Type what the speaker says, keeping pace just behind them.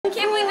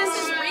can't believe this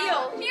is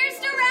real. Here's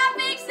to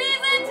Rapping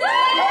Season 2!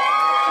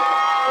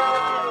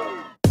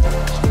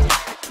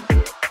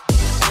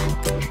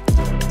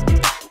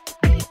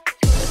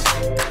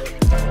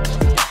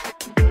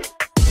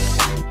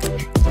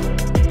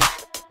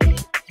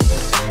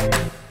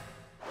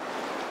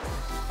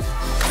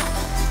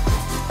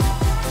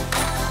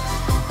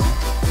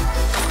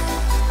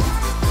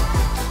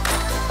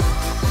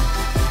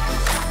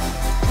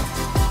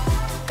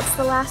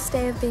 The last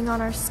day of being on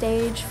our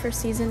stage for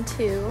season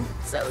 2.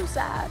 So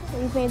sad.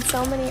 We've made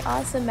so many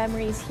awesome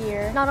memories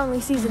here. Not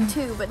only season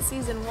 2, but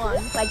season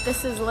 1. Like,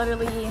 this is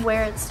literally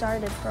where it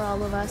started for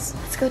all of us.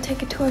 Let's go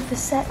take a tour of the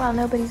set while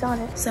nobody's on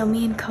it. So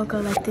me and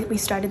Coco, we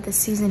started this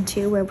season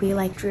 2 where we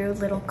drew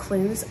little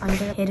clues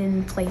under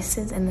hidden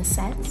places in the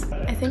sets.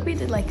 I think we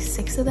did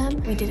 6 of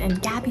them. We did in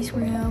Gabby's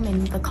room,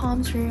 in the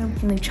comms room,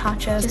 in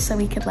Muchacho, just so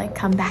we could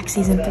come back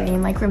season 3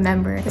 and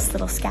remember this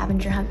little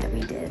scavenger hunt that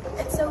we did.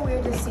 It's so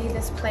weird to see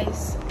this place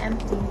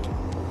empty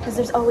because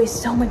there's always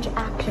so much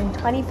action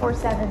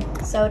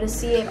 24/7. So to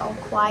see it all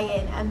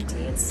quiet and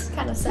empty, it's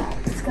kind of sad.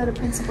 Let's go to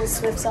Principal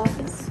Swift's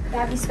office.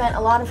 Gabby spent a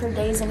lot of her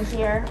days in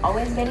here,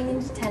 always getting in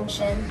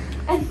detention.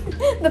 And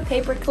the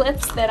paper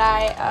clips that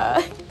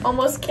I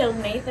almost killed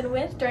Nathan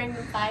with during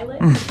the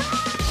pilot.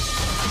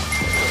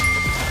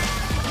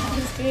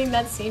 He's doing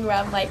that scene where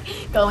I'm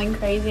going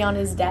crazy on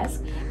his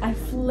desk. I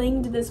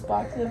flinged this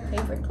box of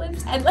paper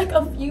clips and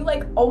a few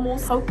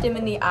almost poked him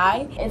in the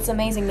eye. It's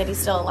amazing that he's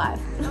still alive.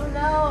 Oh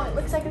no, it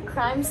looks like a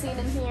crime scene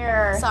in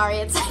here. Sorry,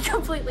 it's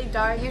completely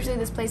dark. Usually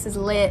this place is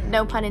lit,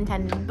 no pun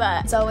intended,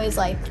 but it's always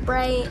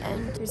bright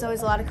and there's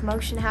always a lot of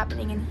commotion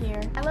happening in here.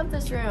 I love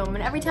this room,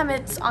 and every time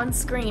it's on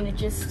screen, it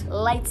just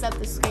lights up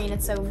the screen.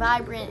 It's so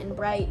vibrant and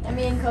bright. And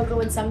me and Coco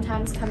would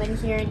sometimes come in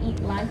here and eat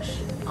lunch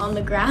on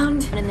the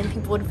ground, and then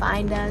people would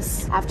find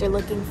us after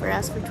looking for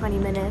us for 20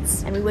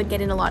 minutes, and we would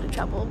get in a lot of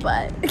trouble,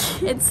 but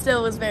it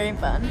still was very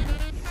fun.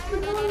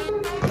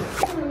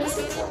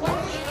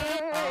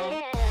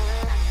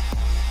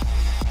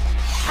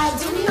 I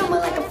do know more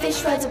like a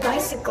fish rides a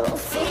bicycle.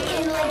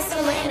 Fit in like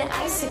summer in an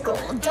icicle.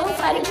 Don't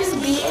fight it,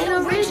 just be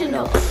an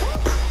original.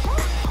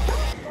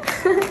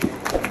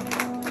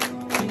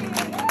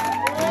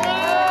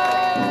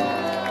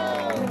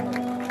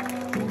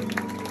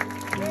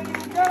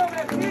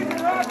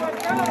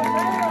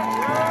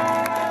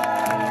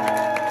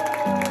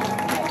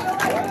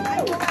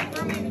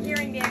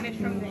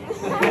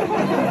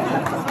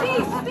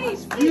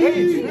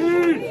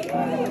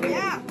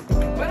 Yeah,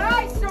 when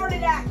I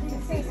started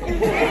acting,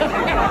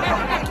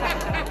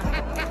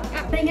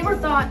 but I never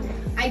thought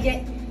I'd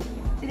get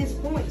to this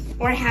point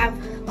where I have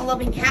a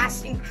loving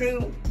cast and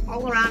crew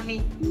all around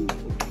me.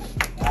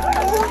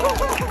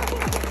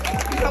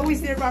 He's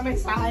always there by my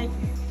side.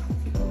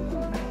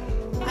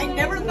 I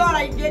never thought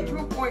I'd get to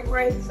a point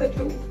where I had such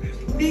a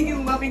big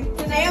and loving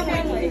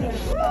family.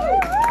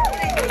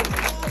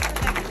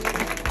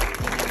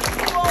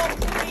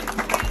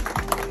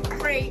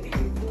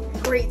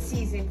 Great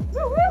season.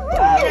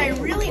 And I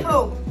really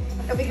hope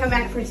that we come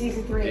back for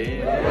season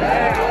 3.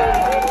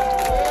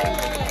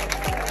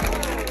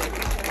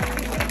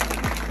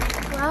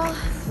 Well,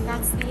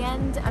 that's the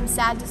end. I'm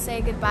sad to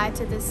say goodbye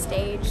to this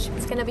stage.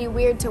 It's gonna be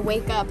weird to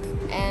wake up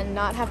and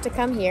not have to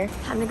come here.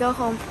 Time to go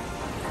home.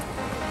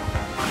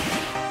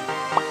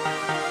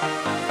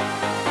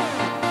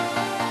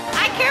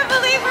 I can't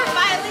believe we're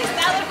finally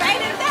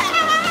celebrating that!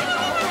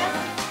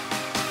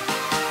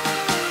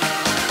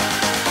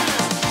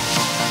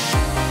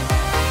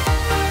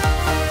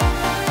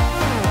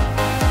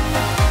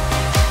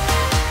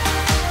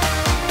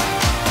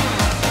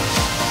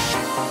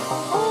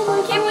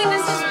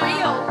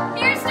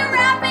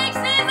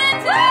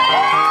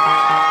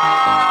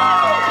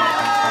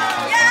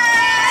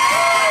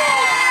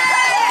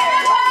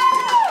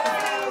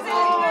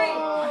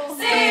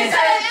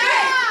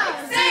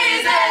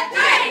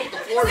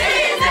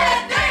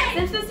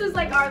 Since this was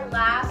our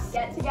last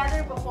get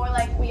together before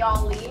we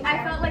all leave,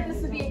 I felt like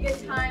this would be a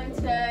good time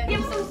to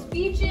give some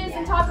speeches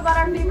and talk about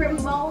our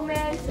favorite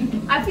moments.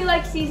 I feel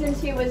like season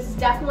 2 was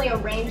definitely a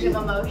range of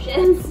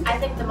emotions. I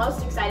think the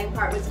most exciting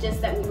part was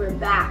just that we were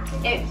back.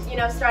 It,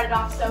 started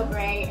off so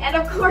great, and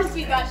of course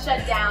we got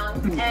shut down,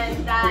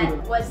 and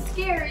that was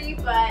scary,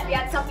 but we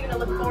had something to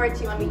look forward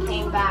to when we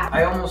came back.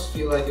 I almost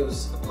feel like it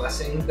was a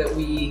blessing that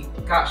we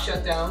got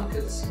shut down,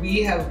 because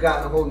we have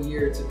gotten a whole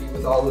year to be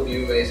with all of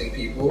you amazing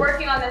people.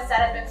 Working on this set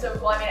has been so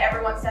cool. I mean,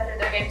 everyone stepped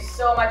their game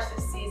so much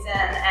this season,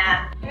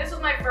 and this was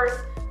my first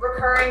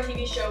recurring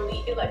TV show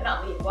lead,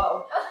 not lead,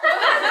 whoa.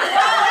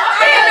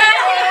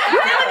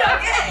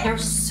 There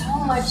was so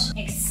much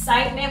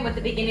excitement with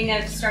the beginning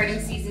of starting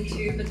season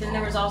 2, but then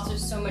there was also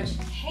so much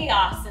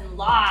chaos and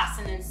loss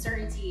and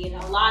uncertainty,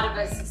 and a lot of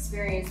us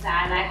experienced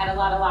that, and I had a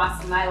lot of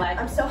loss in my life.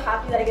 I'm so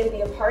happy that I get to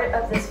be a part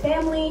of this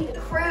family. The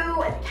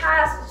crew and the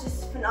cast was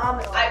just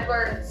phenomenal. I've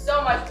learned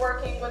so much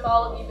working with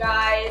all of you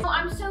guys.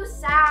 I'm so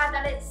sad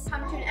that it's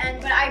come to an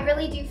end, but I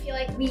really do feel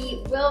like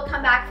we will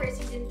come back for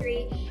season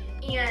 3.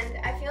 and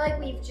I feel like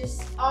we've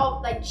just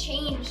all like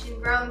changed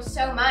and grown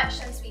so much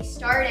since we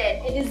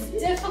started. It is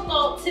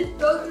difficult to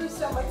go through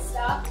so much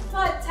stuff,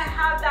 but to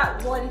have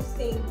that one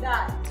thing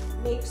that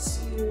makes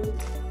you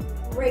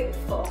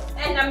grateful.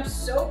 And I'm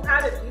so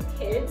proud of you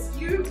kids.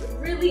 You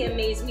really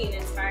amaze me and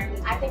inspire me.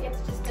 I think it's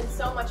just been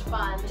so much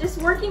fun. Just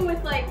working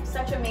with like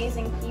such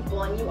amazing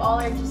people, and you all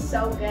are just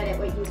so good at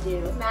what you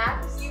do.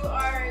 Max, you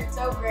are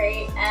so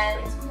great,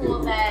 and it's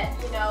cool that,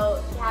 you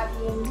know,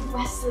 Gabby and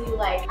Wesley,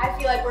 like, I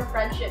feel like we're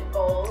friendship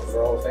goals.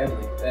 We're all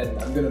family, and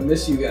I'm gonna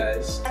miss you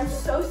guys. I'm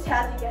so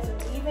sad that you guys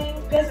are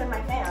leaving. You guys are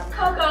my fam.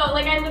 Coco,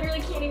 like, I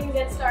literally can't even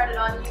get started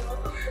on you.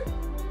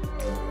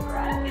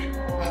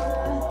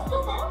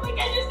 Like,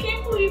 I just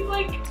can't believe,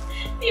 like,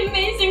 the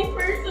amazing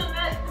person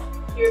that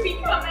you're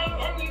becoming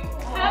and you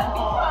have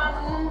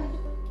become.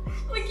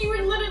 Like, you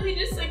were literally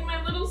just, like,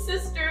 my little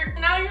sister.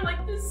 And now you're,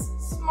 like, this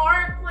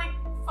smart, like,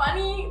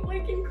 funny,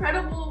 like,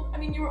 incredible. I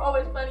mean, you were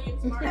always funny and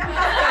smart.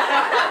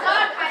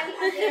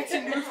 It's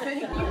a new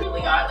thing. You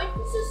really are, like,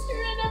 the sister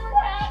I never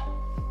had.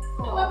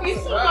 I love you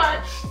so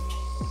much.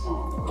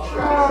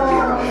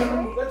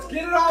 Let's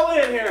get it all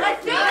in here.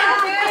 Let's do it!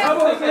 How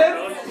about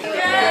this?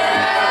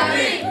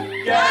 Gabby!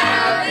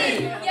 Gabby!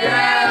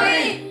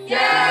 Gabby!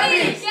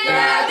 Gabby!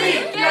 Gabby!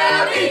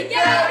 Gabby!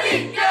 Gabby!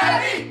 Gabby!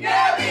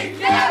 Gabby!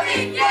 Gabby!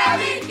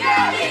 Gabby! Gabby!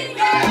 Gabby!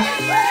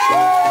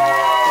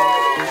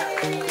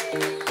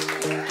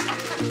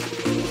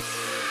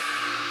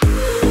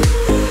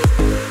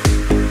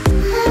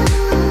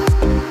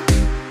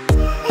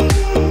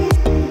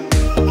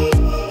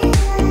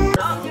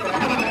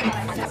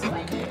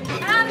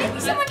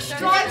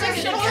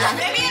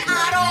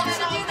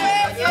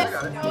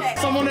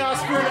 Someone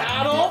asked for an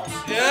adult?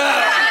 Yeah.